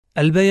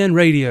Al-Bayan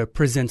Radio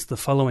presents the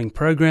following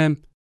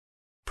program,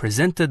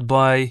 presented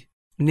by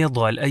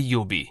Nedal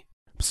Ayoubi.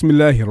 بسم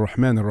الله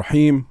الرحمن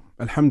الرحيم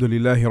الحمد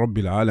لله رب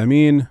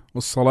العالمين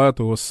والصلاة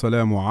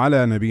والسلام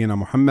على نبينا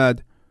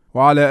محمد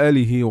وعلى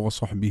آله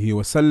وصحبه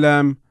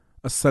وسلم.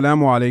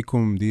 Assalamu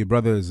alaikum, dear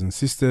brothers and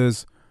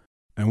sisters,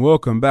 and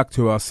welcome back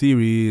to our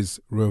series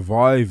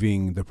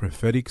Reviving the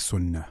Prophetic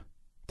Sunnah.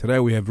 Today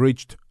we have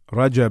reached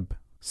Rajab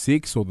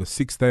 6, or the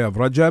 6th day of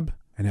Rajab,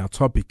 and our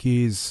topic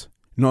is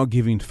not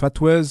giving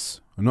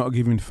fatwas, not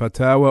giving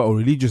fatawa or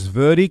religious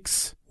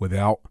verdicts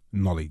without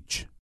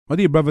knowledge. My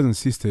dear brothers and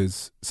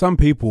sisters, some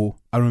people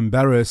are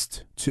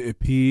embarrassed to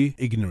appear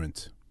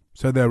ignorant,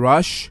 so they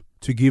rush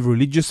to give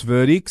religious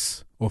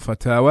verdicts or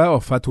fatawa or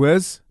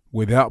fatwas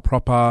without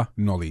proper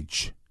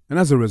knowledge. And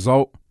as a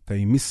result,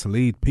 they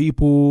mislead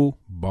people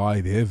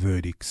by their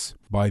verdicts,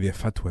 by their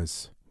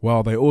fatwas,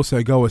 while they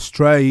also go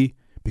astray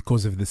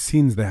because of the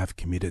sins they have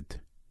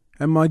committed.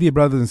 And my dear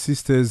brothers and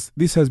sisters,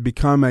 this has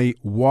become a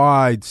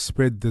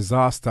widespread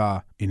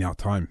disaster in our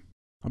time.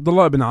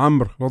 Abdullah ibn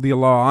Amr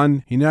radiallahu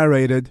anh, he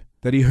narrated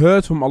that he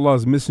heard from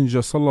Allah's Messenger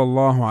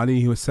sallallahu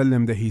alaihi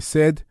wasallam that he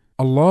said,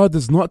 Allah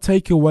does not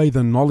take away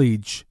the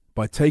knowledge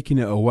by taking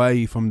it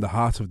away from the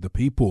heart of the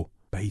people,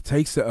 but He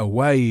takes it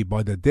away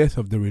by the death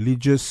of the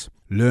religious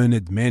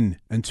learned men,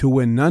 until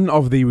when none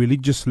of the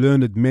religious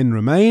learned men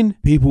remain,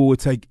 people will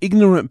take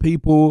ignorant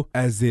people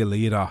as their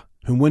leader,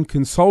 whom when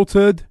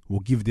consulted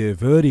will give their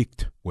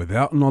verdict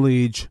without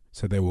knowledge,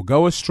 so they will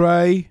go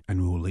astray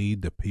and will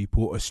lead the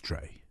people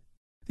astray.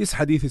 This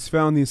hadith is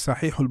found in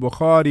Sahih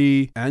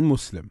al-Bukhari and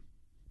Muslim.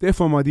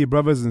 Therefore, my dear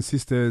brothers and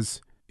sisters,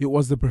 it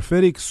was the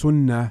prophetic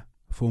sunnah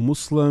for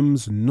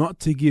Muslims not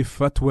to give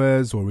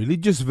fatwas or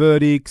religious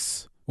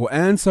verdicts or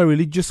answer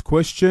religious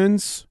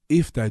questions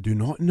if they do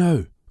not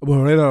know. Abu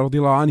Hurairah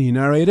radiallahu anhu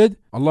narrated,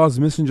 Allah's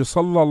Messenger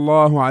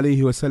sallallahu alayhi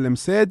wasallam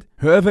said,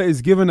 whoever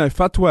is given a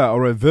fatwa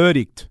or a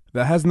verdict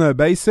that has no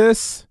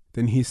basis,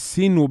 then his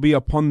sin will be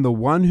upon the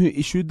one who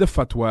issued the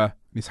fatwa.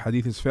 This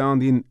hadith is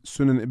found in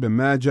Sunnah Ibn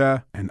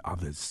Majah and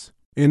others.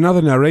 In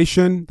another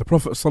narration, the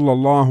Prophet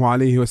sallallahu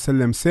alayhi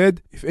wasallam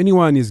said, if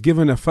anyone is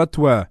given a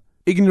fatwa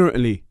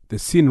ignorantly, the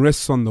sin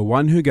rests on the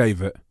one who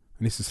gave it.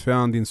 And this is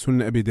found in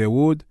Sunnah Abi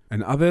Dawood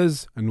and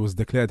others, and was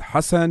declared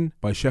Hasan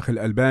by Shaykh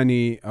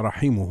al-Albani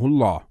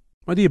rahimahullah.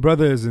 My dear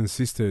brothers and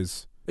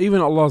sisters, even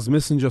Allah's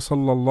Messenger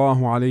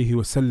sallallahu alayhi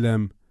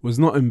wasallam was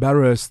not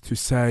embarrassed to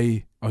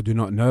say, I do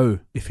not know,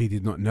 if he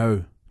did not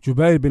know.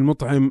 Jubayr bin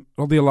Mut'im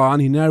radiallahu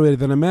anhu narrated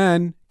that a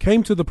man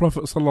came to the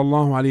Prophet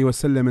sallallahu alayhi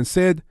wasallam and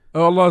said,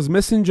 O Allah's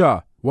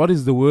Messenger, what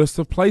is the worst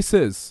of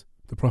places?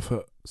 The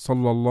Prophet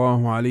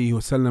sallallahu alayhi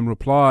wasallam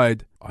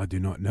replied, I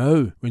do not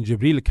know. When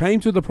Jibreel came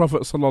to the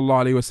Prophet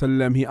sallallahu alayhi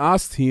wasallam, he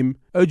asked him,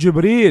 O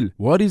Jibreel,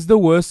 what is the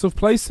worst of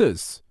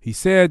places? He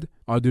said,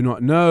 I do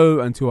not know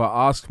until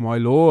I ask my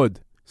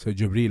Lord. So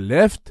Jibreel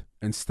left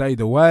and stayed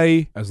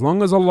away as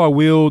long as Allah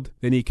willed.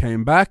 Then he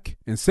came back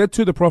and said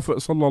to the Prophet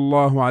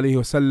sallallahu alaihi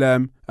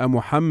wasallam, O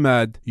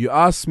Muhammad, you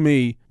asked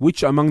me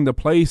which among the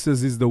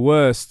places is the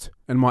worst,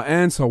 and my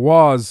answer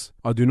was,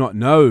 I do not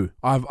know.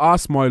 I have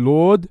asked my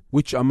Lord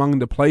which among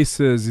the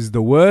places is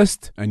the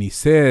worst, and he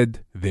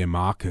said, their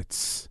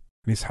markets.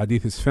 This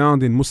hadith is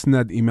found in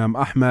Musnad Imam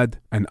Ahmad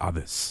and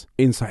others.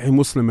 In Sahih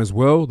Muslim as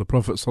well, the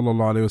Prophet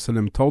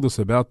ﷺ told us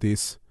about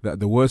this,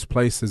 that the worst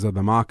places are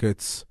the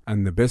markets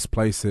and the best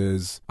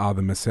places are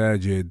the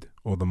masajid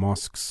or the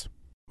mosques.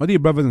 My dear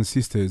brothers and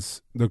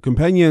sisters, the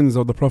companions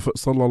of the Prophet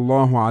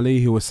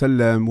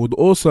ﷺ would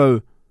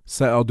also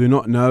say, I do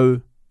not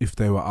know, if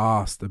they were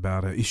asked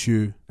about an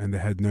issue and they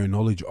had no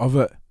knowledge of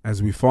it,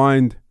 as we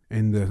find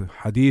in the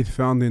hadith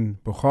found in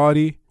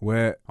Bukhari,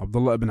 where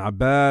Abdullah ibn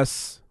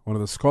Abbas, one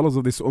of the scholars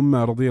of this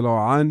ummah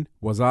radiallahu an,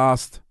 was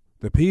asked,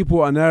 the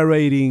people are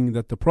narrating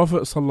that the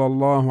Prophet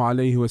sallallahu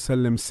alaihi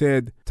wasallam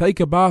said,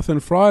 take a bath on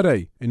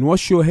Friday and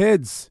wash your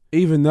heads,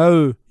 even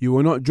though you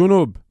were not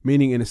junub,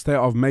 meaning in a state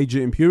of major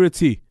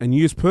impurity, and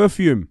use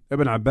perfume.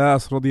 Ibn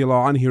Abbas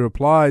radiallahu an, he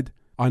replied,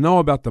 I know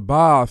about the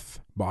bath,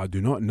 but I do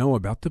not know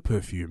about the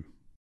perfume.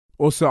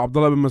 Also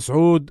Abdullah bin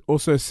Mas'ud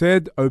also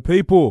said, O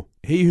people,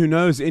 he who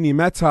knows any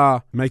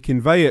matter may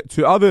convey it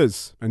to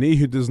others, and he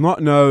who does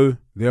not know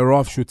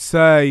thereof should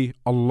say,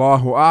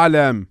 Allahu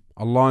A'lam,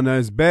 Allah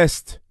knows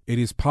best. It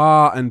is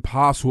part and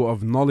parcel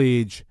of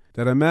knowledge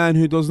that a man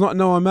who does not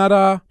know a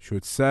matter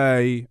should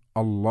say,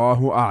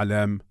 Allahu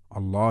A'lam,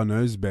 Allah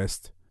knows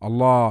best.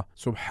 Allah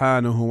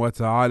subhanahu wa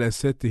ta'ala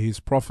said to his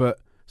Prophet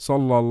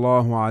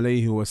sallallahu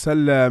alayhi wa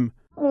sallam,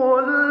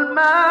 قُلْ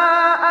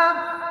مَا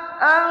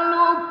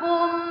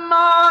أَسْأَلُكُمْ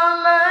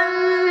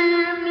عَلَيْهِ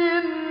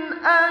مِنْ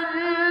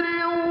أَجْرٍ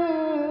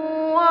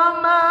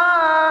وَمَا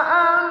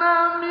أَنَا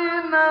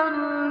مِنَ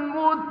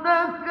الْمُتَكَلِّفِينَ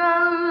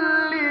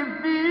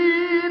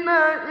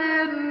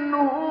إِنْ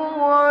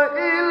هُوَ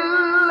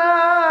إِلَّا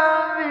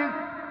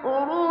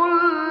ذِكْرٌ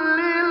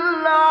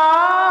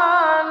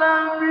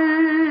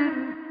لِلْعَالَمِينَ.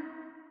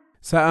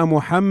 Say,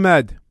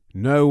 Muhammad,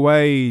 no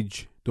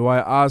wage do I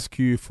ask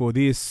you for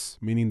this,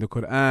 meaning the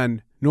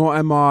Quran, nor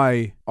am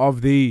I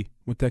of the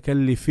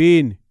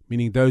mutakallifin,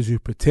 meaning those who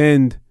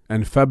pretend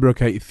and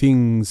fabricate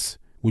things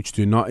which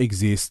do not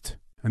exist.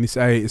 And this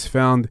ayah is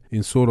found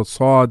in Surah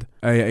Sad,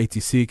 ayah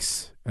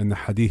 86, and the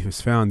hadith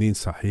is found in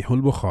Sahih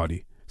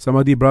al-Bukhari. So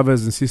my dear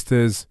brothers and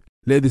sisters,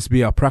 let this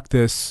be our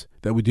practice,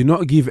 that we do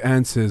not give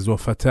answers or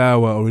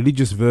fatwa or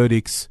religious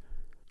verdicts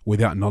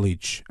without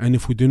knowledge. And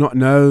if we do not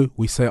know,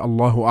 we say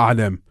Allahu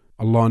A'lam.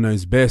 Allah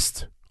knows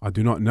best. I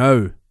do not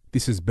know.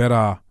 This is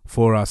better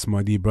for us,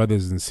 my dear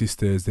brothers and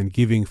sisters, than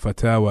giving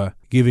fatwa,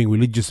 giving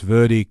religious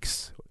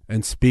verdicts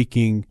and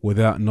speaking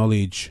without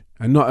knowledge.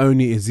 And not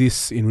only is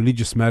this in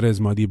religious matters,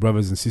 my dear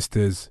brothers and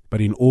sisters,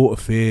 but in all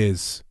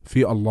affairs.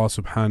 Fear Allah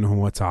subhanahu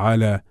wa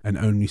ta'ala and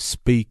only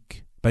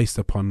speak based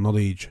upon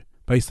knowledge,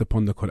 based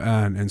upon the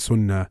Quran and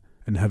Sunnah,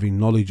 and having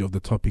knowledge of the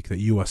topic that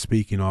you are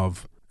speaking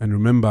of. And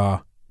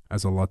remember,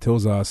 as Allah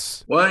tells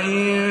us,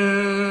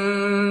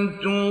 وَإِن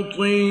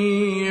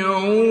تُطِيعُوهُ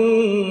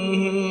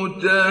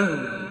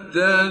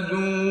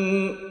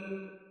تَهْتَدُوا.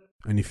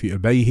 And if you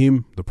obey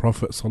him, the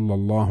Prophet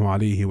sallallahu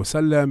alaihi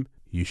wasallam,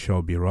 you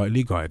shall be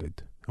rightly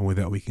guided. And with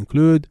that we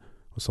conclude.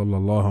 وصلى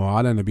الله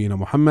على نبينا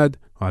محمد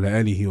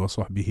وعلى آله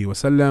وصحبه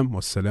وسلم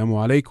والسلام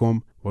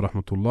عليكم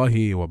ورحمة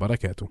الله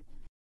وبركاته.